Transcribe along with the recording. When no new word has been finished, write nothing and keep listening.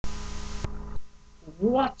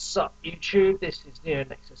What's up, YouTube? This is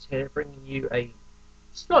NeoNexudus here, bringing you a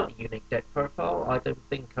slightly unique deck profile. I don't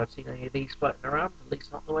think I've seen any of these floating around, at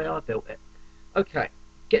least not the way I built it. Okay,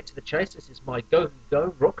 get to the chase. This is my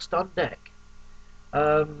Gogogo Rockstun deck.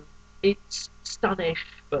 It's stunish,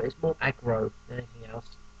 but it's more aggro than anything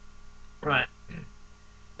else. Right,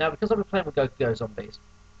 now because I've been playing with Gogogo Zombies,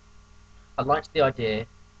 I liked the idea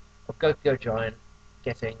of Gogogo Giant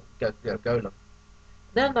getting Gogogo Golem.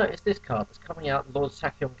 Now notice this card that's coming out in Lord's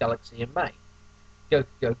Tachyon Galaxy in May.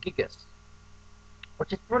 Gogogo Gigas,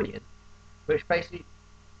 which is brilliant, which basically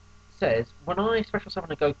says when I special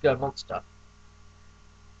summon a Gogogo monster,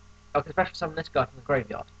 I can special summon this guy from the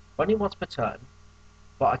graveyard only once per turn,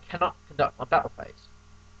 but I cannot conduct my battle phase.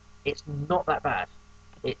 It's not that bad.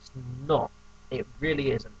 It's not. It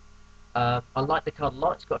really isn't. I like the card a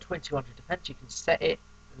lot. It's got 2200 defense. You can set it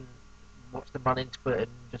and watch them run into it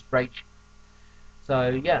and just rage. So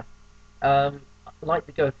yeah, I like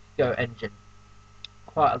the Gogogo engine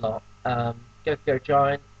quite a lot. Gogogo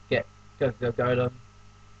Giant, get Gogogo Golem,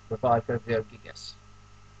 revive Gogogo Gigas.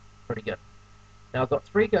 Pretty good. Now I've got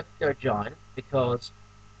 3 Gogogo Giant because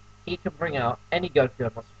he can bring out any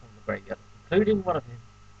Gogogo monster from the graveyard, including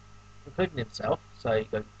himself. So you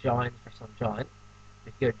go Giant, special summon Giant.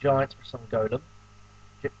 If you go Giant, special summon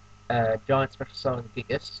Golem, Giant, special summon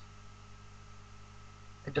Gigas,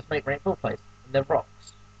 and just make rainfall plays. And they're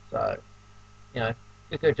rocks. So, you know,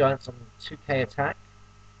 Gogogo Giant's on 2k attack,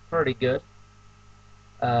 pretty good.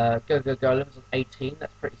 Gogogo Golem's on 18,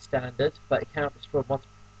 that's pretty standard, but it cannot destroy once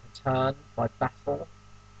per turn by battle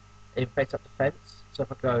in face up defense. So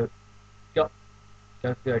if I go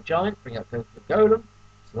Gogogo Giant, bring out Gogogo Golem,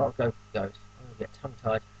 it's a lot of Gogogos, I'm going to get tongue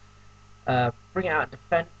tied. Bring it out in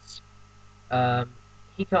defense,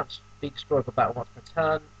 he can't be destroyed by battle once per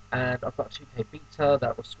turn, and I've got a 2k beta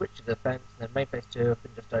that will switch to defense, and then main phase 2 I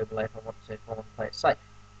can just overlay if I want to play it safe.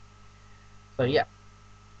 So yeah.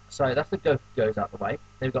 So that's the Gogogos out of the way.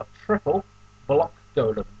 Then we've got triple Block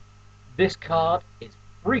Golem. This card is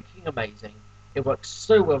freaking amazing. It works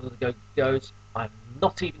so well with the Gogogos, I'm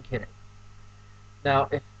not even kidding. Now,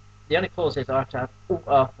 if the only clause is I have to have all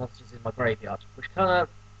Earth monsters in my graveyard, which kind of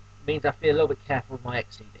means I have to be a little bit careful with my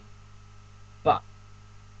exceeding. But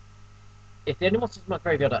if the only monsters in my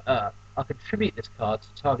graveyard are Earth, I can tribute this card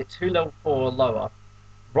to target 2 level 4 or lower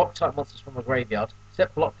rock-type monsters from my graveyard,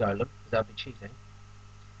 except Block Golem, because that would be cheating,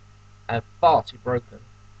 and far too broken,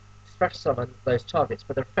 to special summon those targets,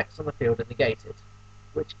 but their effects on the field are negated,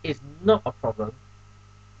 which is not a problem,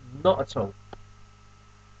 not at all.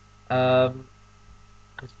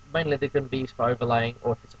 Because mainly they're going to be used for overlaying,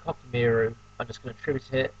 or if it's a Koa'ki Meiru, I'm just going to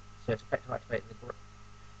tribute it, so it's effective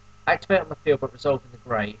activate on the field but resolve in the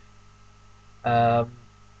grave. And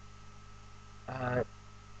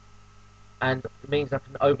it means I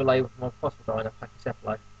can overlay with my Fossil Dyna,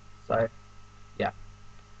 Pachycephalo. So, yeah.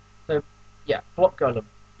 So, yeah, Block Golem,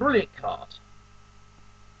 brilliant card.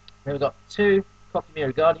 Then we've got 2 Koa'ki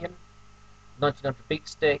Meiru Guardian, 1900 Beat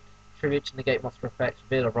Stick, tribute to negate monster effects,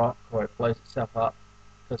 reveal a rock, or it blows itself up,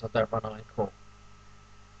 because I don't run Iron Core.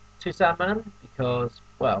 2 Sandman, because,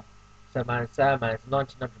 well, Sandman is a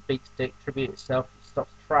 1900 Beat Stick, tribute itself, it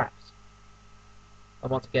stops traps. And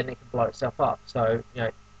once again, it can blow itself up, so, you know,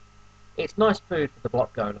 it's nice food for the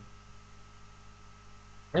Block Golem.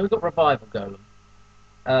 Then we've got Revival Golem.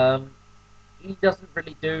 He doesn't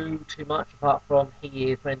really do too much apart from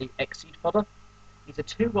he is mainly Exceed fodder. He's a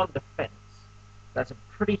 2-1 defense. That's a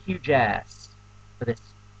pretty huge ass for this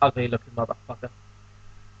ugly looking motherfucker.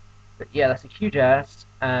 But yeah, that's a huge ass,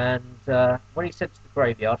 and when he's sent to the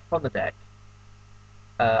graveyard from the deck,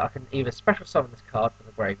 I can either special summon this card from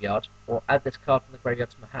the graveyard or add this card from the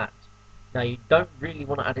graveyard to my hand. Now you don't really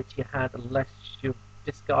want to add it to your hand unless you're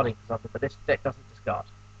discarding for something, but this deck doesn't discard.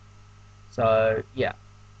 So yeah.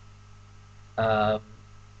 I'm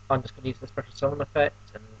just going to use the special summon effect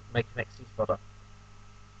and make him Exceed fodder.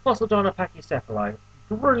 Fossil Dyna Pachycephalo,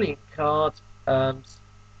 brilliant card.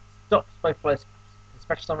 Stops both players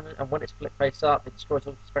special summoning, and when it's flipped face up, it destroys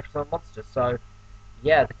all the special summon monsters. So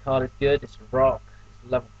yeah, the card is good. It's a rock.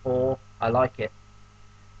 It's level 4. I like it.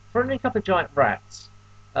 Throw in a couple of giant rats,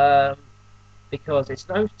 because it's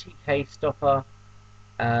an OTK stopper.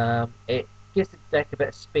 It gives the deck a bit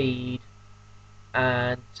of speed,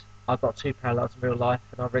 and I've got 2 parallels in real life,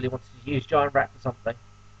 and I really wanted to use Giant Rat for something.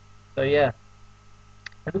 So yeah.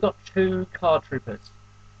 And we've got 2 Card Troopers,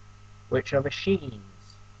 which are machines,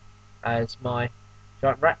 as my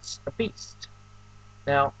Giant Rat's a beast.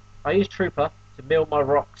 Now, I use Trooper to mill my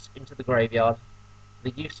rocks into the graveyard,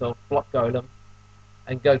 the use of Block Golem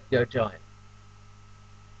and Gogogo Giant.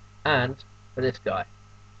 And for this guy,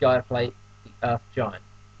 Gaia Plate, the Earth Giant.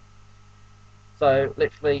 So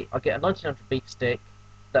literally, I get a 1900 beat stick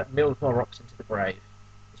that mills my rocks into the grave.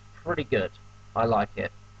 It's pretty good. I like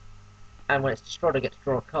it. And when it's destroyed, I get to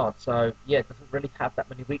draw a card. So yeah, it doesn't really have that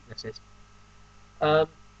many weaknesses.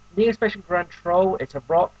 Neo-Special Grand Troll. It's a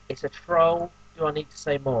rock. It's a troll. Do I need to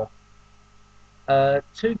say more? 2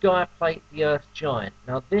 Gaia Plate, the Earth Giant.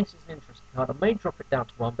 Now this is an interesting card. I may drop it down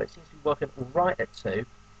to 1, but it seems to be working alright at 2.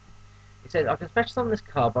 It says I can special summon this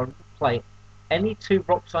card by play any 2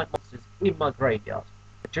 rock-type monsters in my graveyard.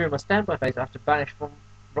 During my standby phase, I have to banish one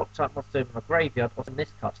rock-type monster in my graveyard or send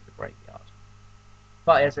this card to the graveyard.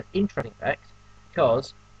 But it has an interesting effect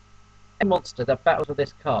because any monster that battles with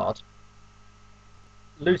this card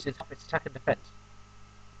loses half its attack and defense,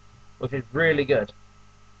 which is really good.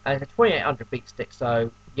 And it's a 2800 beat stick,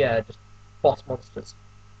 so yeah, just boss monsters.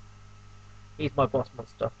 He's my boss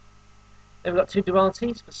monster. Then we've got 2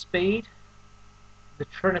 dualities for speed. The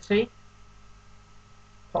Trinity.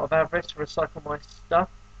 Pot of Avarice to recycle my stuff,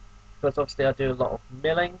 because obviously I do a lot of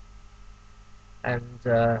milling. And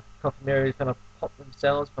Meiru is going to pop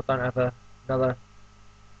themselves if I don't have another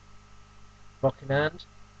rock in hand.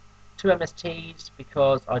 2 MSTs,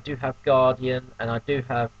 because I do have Guardian, and I do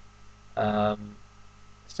have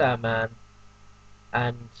Sandman,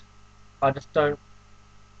 and I just don't.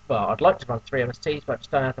 Well, I'd like to run 3 MSTs, but I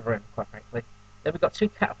just don't have the room, quite frankly. Then we've got 2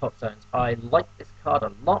 Catapult Zones. I like this card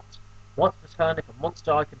a lot. Once per turn, if a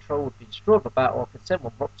monster I control would be destroyed by battle, I can send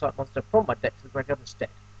one rock-type monster from my deck to the graveyard instead.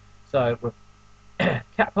 So with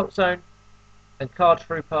Catapult Zone and Card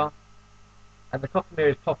Trooper and the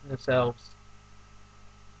Meiru popping themselves,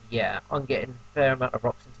 yeah, I'm getting a fair amount of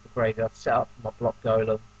rocks into the graveyard. Set up for my Block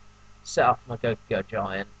Golem, set up for my Gogogo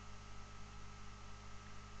Giant.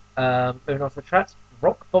 Moving on to the traps,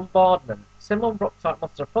 Rock Bombardment. Send one rock-type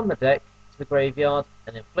monster from the deck to the graveyard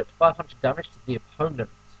and inflict 500 damage to the opponent.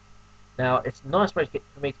 Now, it's a nice way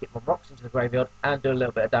for me to get my rocks into the graveyard and do a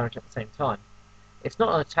little bit of damage at the same time. It's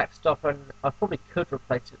not an attack stopper, and I probably could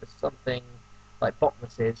replace it with something like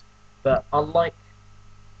Bottomless is, but I like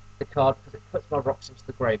the card because it puts my rocks into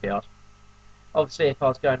the graveyard. Obviously, if I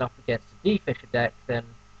was going up against a D-Fisher deck, then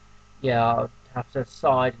yeah, I'd have to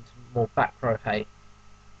side into more back row hate.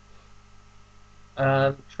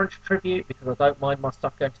 Torrential Tribute, because I don't mind my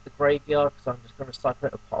stuff going to the graveyard, because I'm just going to recycle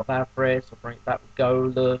it with Pot of Avarice, or bring it back with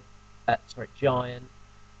Golem, Giant,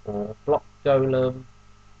 or Block Golem,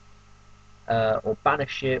 or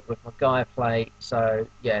banish it with my Gaia Plate. So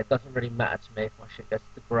yeah, it doesn't really matter to me if my shit goes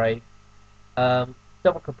to the grave.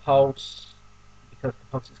 Double Compulse, because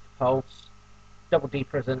Compulse is Compulse, double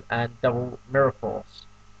Deprison, and double Mirror Force.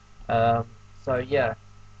 So yeah,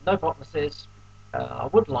 no bottomlesses. I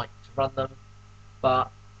would like to run them,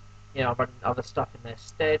 but you know, I'm running other stuff in their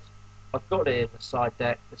stead. I've got it in the side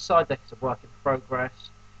deck. The side deck is a work in progress.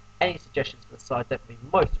 Any suggestions for the side deck would be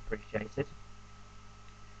most appreciated.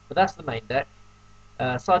 But that's the main deck.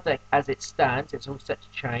 Side deck as it stands, it's all set to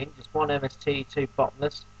change. It's 1 MST, 2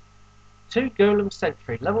 bottomless, 2 Golem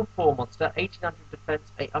Sentry, level 4 monster, 1800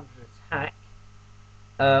 defense, 800 attack.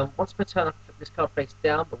 Once per turn I can flip this card face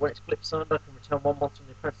down, but when it's flipped side I can return 1 monster on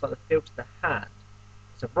the opponent's side of the field to the hand.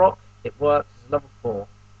 It's a rock, it works, it's level 4,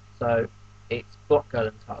 so it's Block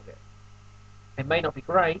Golem target. It may not be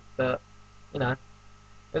great, but you know.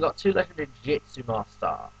 We've got 2 legendary Jiu-Jitsu Master.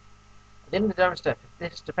 At the end of the damage step, if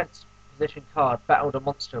this defense position card battled a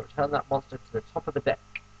monster, return that monster to the top of the deck,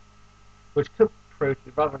 which could prove to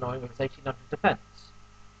be rather annoying with its 1800 defense.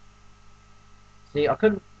 See, I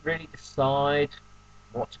couldn't really decide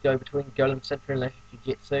what to go between Golem Sentry and Legendary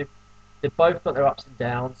Jiu-Jitsu. They've both got their ups and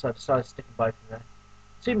downs, so I decided to stick them both in there.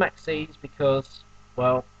 2 Maxis because,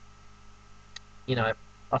 well, you know,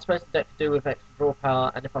 I suppose the deck could do with extra draw power,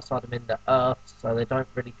 and if I side them in the Earth, so they don't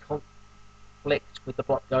really conflict with the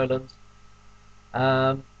Block Golems.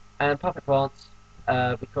 And Puppet Plants,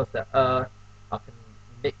 because they're Earth, I can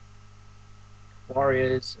mix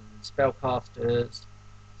warriors and spellcasters,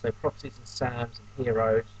 so prophecies and Sams and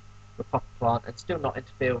heroes with Puppet Plant, and still not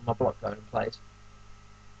interfere with my Block Golem plays.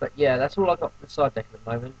 But yeah, that's all I've got for the side deck at the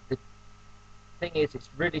moment. The thing is, it's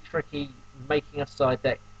really tricky making a side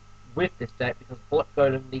deck with this deck because Block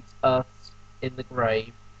Golem needs Earths in the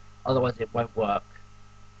grave, otherwise it won't work.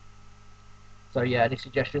 So yeah, any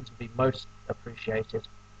suggestions would be most appreciated.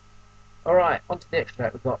 Alright, onto the extra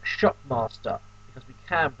deck. We've got Shockmaster, because we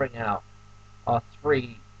can bring out our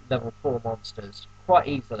 3 level 4 monsters quite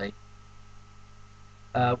easily.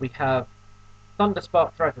 We have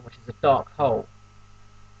Thunderspark Dragon, which is a dark hole.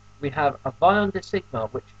 We have a Vylon Disigma,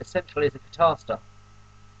 which essentially is a Catastar.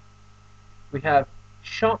 We have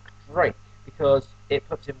Shark Drake, because it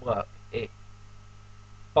puts in work. It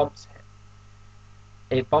bumps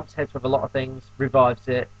heads with a lot of things, revives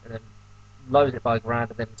it, and then lowers it by a grand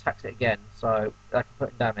and then attacks it again, so that can put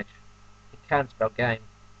in damage. It can spell game.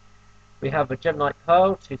 We have a Gemini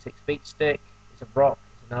Pearl, 2/6 beat stick. It's a rock,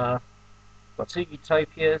 it's an earth. Got 2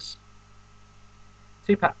 Utopias,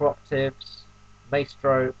 2 Pack Operatives,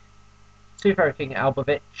 Maestroke, 2 Fairy King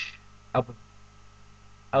Albverdich,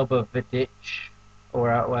 Albverdich, or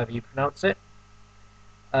however you pronounce it.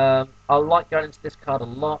 I like going into this card a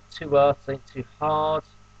lot. 2 earths ain't too hard.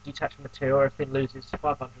 Detach material, everything loses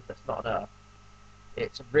 500, that's not an earth.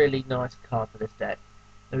 It's a really nice card for this deck.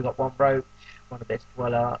 Then we've got 1 Roach, 1 Abyss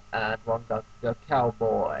Dweller, and 1 Gagaga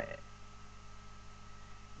Cowboy.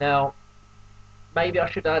 Now, maybe I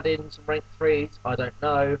should add in some rank 3s, I don't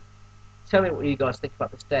know. Tell me what you guys think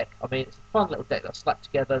about this deck. I mean, it's a fun little deck that I've slapped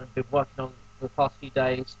together and been working on for the past few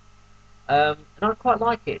days. And I quite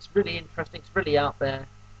like it. It's really interesting, it's really out there.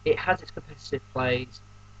 It has its competitive plays,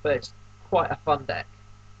 but it's quite a fun deck.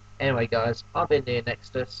 Anyway guys, I've been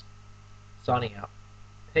NeoNexudus, signing out.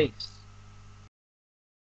 Peace.